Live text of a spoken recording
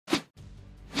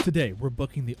Today, we're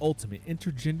booking the ultimate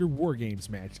intergender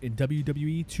WarGames match in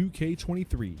WWE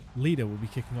 2K23. Lita will be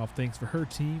kicking off things for her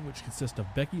team, which consists of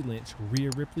Becky Lynch,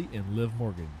 Rhea Ripley, and Liv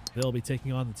Morgan. They'll be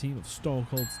taking on the team of Stone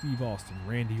Cold Steve Austin,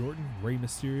 Randy Orton, Rey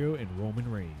Mysterio, and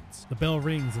Roman Reigns. The bell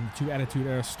rings and the two Attitude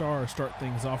Era stars start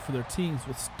things off for their teams,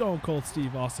 with Stone Cold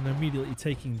Steve Austin immediately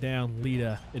taking down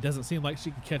Lita. It doesn't seem like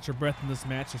she can catch her breath in this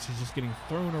match as she's just getting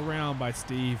thrown around by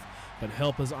Steve. But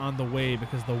help is on the way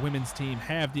because the women's team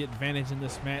have the advantage in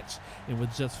this match, and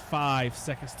with just 5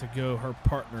 seconds to go, her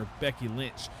partner Becky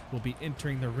Lynch will be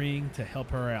entering the ring to help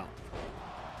her out.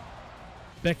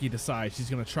 Becky decides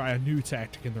she's going to try a new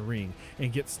tactic in the ring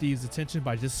and get Steve's attention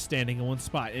by just standing in one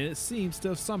spot, and it seems to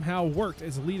have somehow worked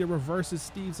as Lita reverses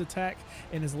Steve's attack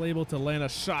and is able to land a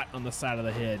shot on the side of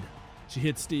the head. She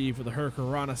hits Steve with a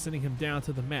hurricanrana, sending him down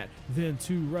to the mat. Then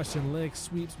 2 Russian leg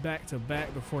sweeps back to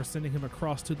back before sending him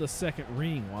across to the second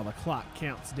ring while the clock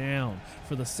counts down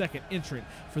for the second entrant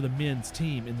for the men's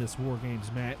team in this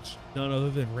WarGames match. None other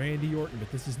than Randy Orton, but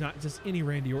this is not just any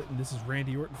Randy Orton. This is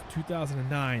Randy Orton from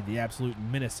 2009, the Absolute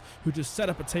Menace, who just set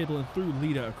up a table and threw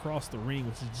Lita across the ring,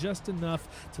 which is just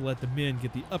enough to let the men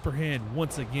get the upper hand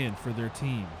once again for their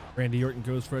team. Randy Orton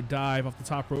goes for a dive off the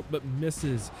top rope but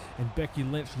misses, and Becky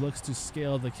Lynch looks to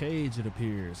scale the cage, it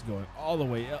appears, going all the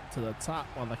way up to the top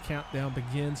while the countdown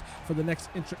begins for the next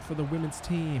entrant for the women's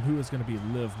team, who is going to be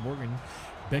Liv Morgan.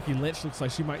 Becky Lynch looks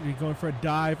like she might be going for a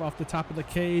dive off the top of the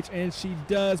cage, and she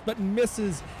does, but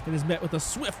misses and is met with a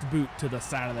swift boot to the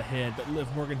side of the head. But Liv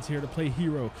Morgan's here to play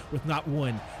hero with not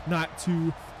 1, not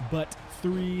 2, but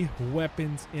 3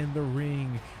 weapons in the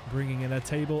ring, bringing in a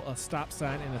table, a stop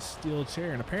sign, and a steel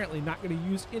chair, and apparently not going to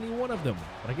use any one of them.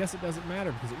 But I guess it doesn't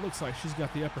matter because it looks like she's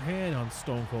got the upper hand on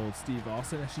Stone Cold Steve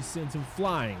Austin as she sends him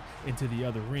flying into the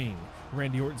other ring.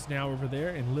 Randy Orton's now over there,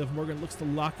 and Liv Morgan looks to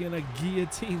lock in a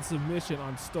guillotine submission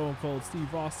on Stone Cold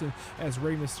Steve Austin as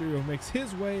Rey Mysterio makes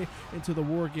his way into the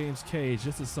WarGames cage.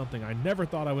 This is something I never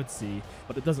thought I would see,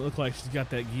 but it doesn't look like she's got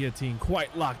that guillotine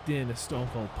quite locked in as Stone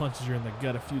Cold punches her in the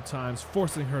gut a few times,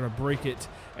 forcing her to break it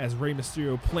as Rey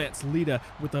Mysterio plants Lita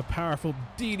with a powerful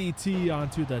DDT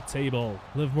onto the table.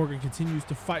 Liv Morgan continues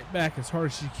to fight back as hard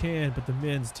as she can, but the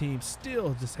men's team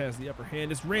still just has the upper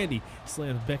hand as Randy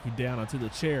slams Becky down onto the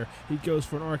chair. He goes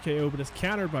for an RKO but is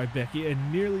countered by Becky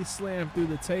and nearly slammed through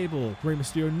the table. Rey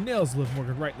Mysterio nails Liv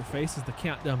Morgan right in the face as the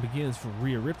countdown begins for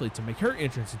Rhea Ripley to make her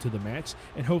entrance into the match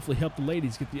and hopefully help the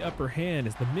ladies get the upper hand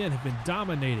as the men have been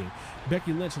dominating.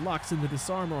 Becky Lynch locks in the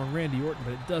disarmer on Randy Orton,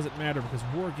 but it doesn't matter because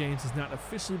WarGames has not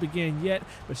officially began yet,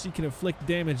 but she can inflict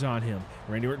damage on him.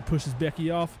 Randy Orton pushes Becky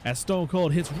off as Stone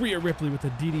Cold hits Rhea Ripley with a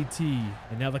DDT,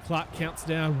 and now the clock counts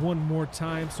down one more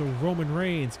time so Roman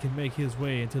Reigns can make his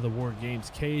way into the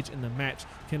WarGames cage and the match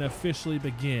can officially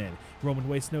begin. Roman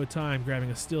wastes no time grabbing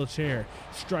a steel chair,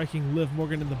 striking Liv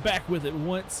Morgan in the back with it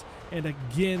once and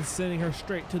again sending her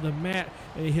straight to the mat,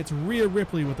 and he hits Rhea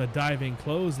Ripley with a diving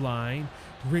clothesline.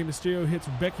 Rey Mysterio hits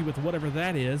Becky with whatever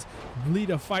that is.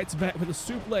 Lita fights back with a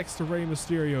suplex to Rey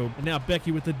Mysterio, and now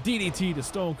Becky with the DDT to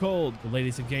Stone Cold. The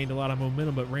ladies have gained a lot of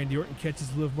momentum, but Randy Orton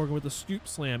catches Liv Morgan with a scoop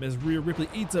slam as Rhea Ripley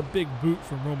eats a big boot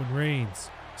from Roman Reigns.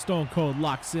 Stone Cold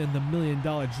locks in the $1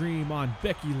 Million Dream on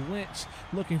Becky Lynch,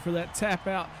 looking for that tap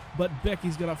out, but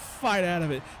Becky's going to fight out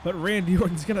of it. But Randy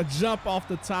Orton's going to jump off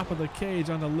the top of the cage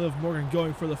onto Liv Morgan,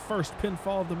 going for the first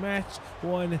pinfall of the match.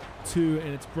 1, 2,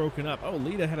 and it's broken up. Oh,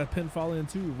 Lita had a pinfall in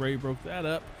too. Rey broke that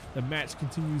up. The match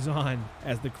continues on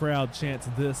as the crowd chants,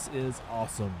 "This is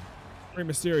awesome." Rey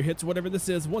Mysterio hits whatever this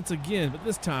is once again, but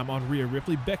this time on Rhea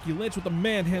Ripley. Becky Lynch with a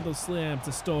manhandle slam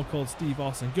to Stone Cold Steve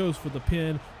Austin goes for the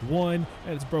pin. 1,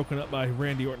 and it's broken up by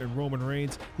Randy Orton and Roman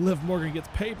Reigns. Liv Morgan gets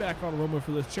payback on Roman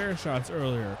for the chair shots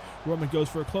earlier. Roman goes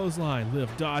for a clothesline. Liv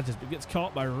dodges but gets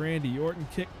caught by Randy Orton,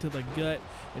 kick to the gut,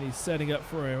 and he's setting up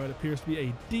for what appears to be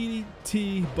a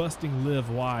DDT, busting Liv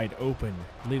wide open.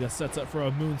 Lita sets up for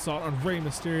a moonsault on Rey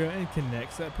Mysterio and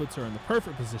connects. That puts her in the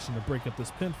perfect position to break up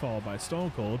this pinfall by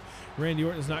Stone Cold. Randy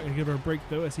Orton is not going to give her a break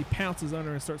though as he pounces on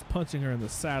her and starts punching her in the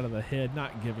side of the head,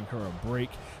 not giving her a break.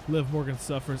 Liv Morgan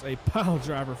suffers a pile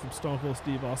driver from Stone Cold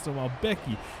Steve Austin while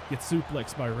Becky gets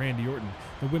suplexed by Randy Orton.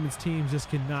 The women's team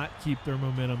just cannot keep their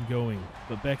momentum going,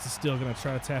 but Bex is still going to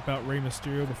try to tap out Rey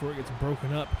Mysterio before it gets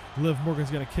broken up. Liv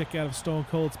Morgan's going to kick out of Stone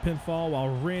Cold's pinfall while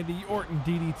Randy Orton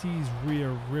DDTs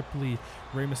Rhea Ripley.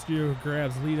 Rey Mysterio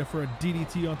grabs Lita for a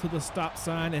DDT onto the stop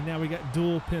sign, and now we got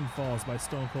dual pinfalls by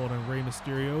Stone Cold and Rey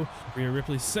Mysterio. Rhea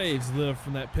Ripley saves Liv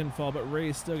from that pinfall, but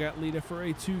Rey's still got Lita for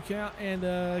a 2 count and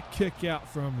a kick out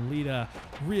from Lita.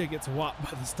 Rhea gets whopped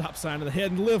by the stop sign of the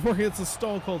head, and Liv Morgan hits a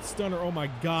Stone Cold Stunner. Oh my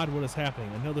God, what is happening?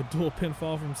 Another dual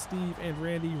pinfall from Steve and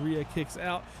Randy. Rhea kicks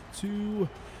out. 2,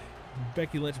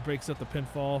 Becky Lynch breaks up the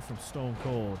pinfall from Stone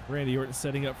Cold. Randy Orton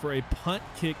setting up for a punt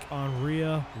kick on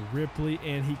Rhea Ripley,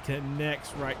 and he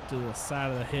connects right to the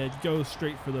side of the head, goes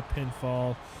straight for the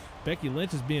pinfall. Becky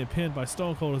Lynch is being pinned by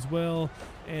Stone Cold as well,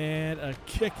 and a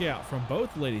kick out from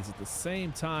both ladies at the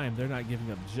same time. They're not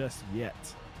giving up just yet.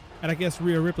 And I guess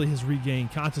Rhea Ripley has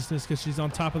regained consciousness because she's on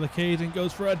top of the cage and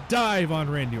goes for a dive on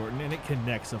Randy Orton, and it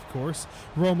connects, of course.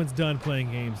 Roman's done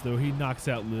playing games, though. He knocks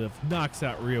out Liv, knocks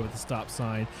out Rhea with the stop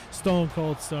sign. Stone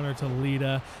Cold stunner to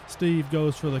Lita. Steve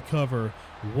goes for the cover.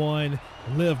 One.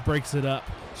 Liv breaks it up.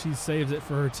 She saves it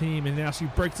for her team, and now she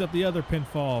breaks up the other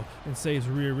pinfall and saves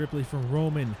Rhea Ripley from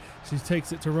Roman. She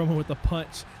takes it to Roman with a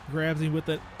punch, grabs him with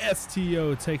an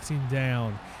STO, takes him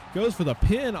down. Goes for the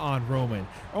pin on Roman.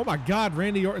 Oh my God,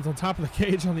 Randy Orton's on top of the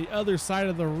cage on the other side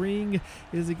of the ring.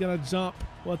 Is he gonna jump?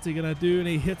 What's he gonna do? And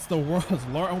he hits the world's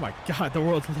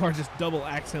largest double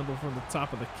axe handle from the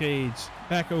top of the cage.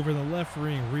 Back over the left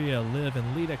ring, Rhea, Liv,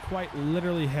 and Lita quite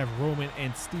literally have Roman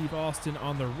and Steve Austin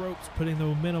on the ropes, putting the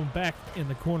momentum back in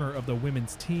the corner of the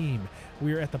women's team.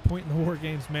 We are at the point in the War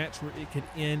Games match where it could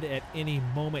end at any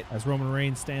moment. As Roman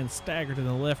Reigns stands staggered in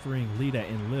the left ring, Lita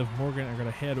and Liv Morgan are going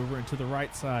to head over into the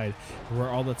right side where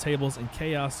all the tables and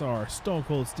chaos are. Stone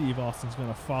Cold Steve Austin's going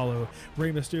to follow.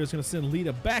 Rey Mysterio is going to send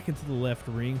Lita back into the left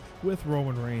ring with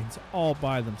Roman Reigns all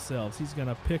by themselves. He's going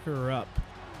to pick her up,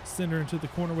 send her into the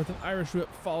corner with an Irish whip,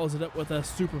 follows it up with a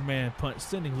Superman punch,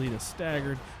 sending Lita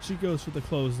staggered. She goes for the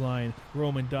clothesline.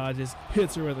 Roman dodges,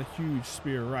 hits her with a huge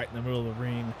spear right in the middle of the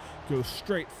ring, goes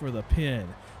straight for the pin.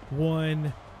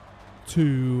 1,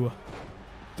 2,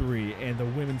 3, and the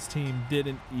women's team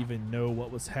didn't even know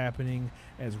what was happening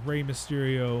as Rey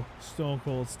Mysterio, Stone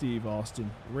Cold Steve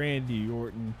Austin, Randy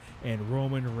Orton, and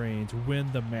Roman Reigns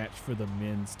win the match for the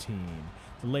men's team.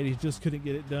 The ladies just couldn't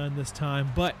get it done this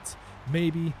time, but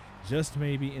maybe, just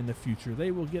maybe, in the future they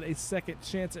will get a second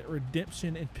chance at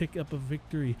redemption and pick up a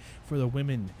victory for the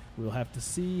women. We'll have to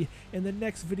see in the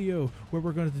next video where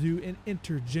we're going to do an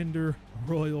intergender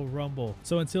Royal Rumble.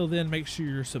 So until then, make sure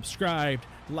you're subscribed,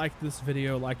 like this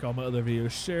video, like all my other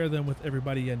videos, share them with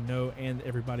everybody you know and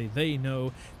everybody they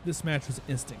know. This match was an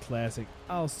instant classic.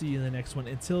 I'll see you in the next one.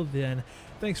 Until then,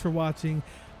 thanks for watching.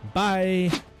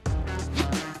 Bye.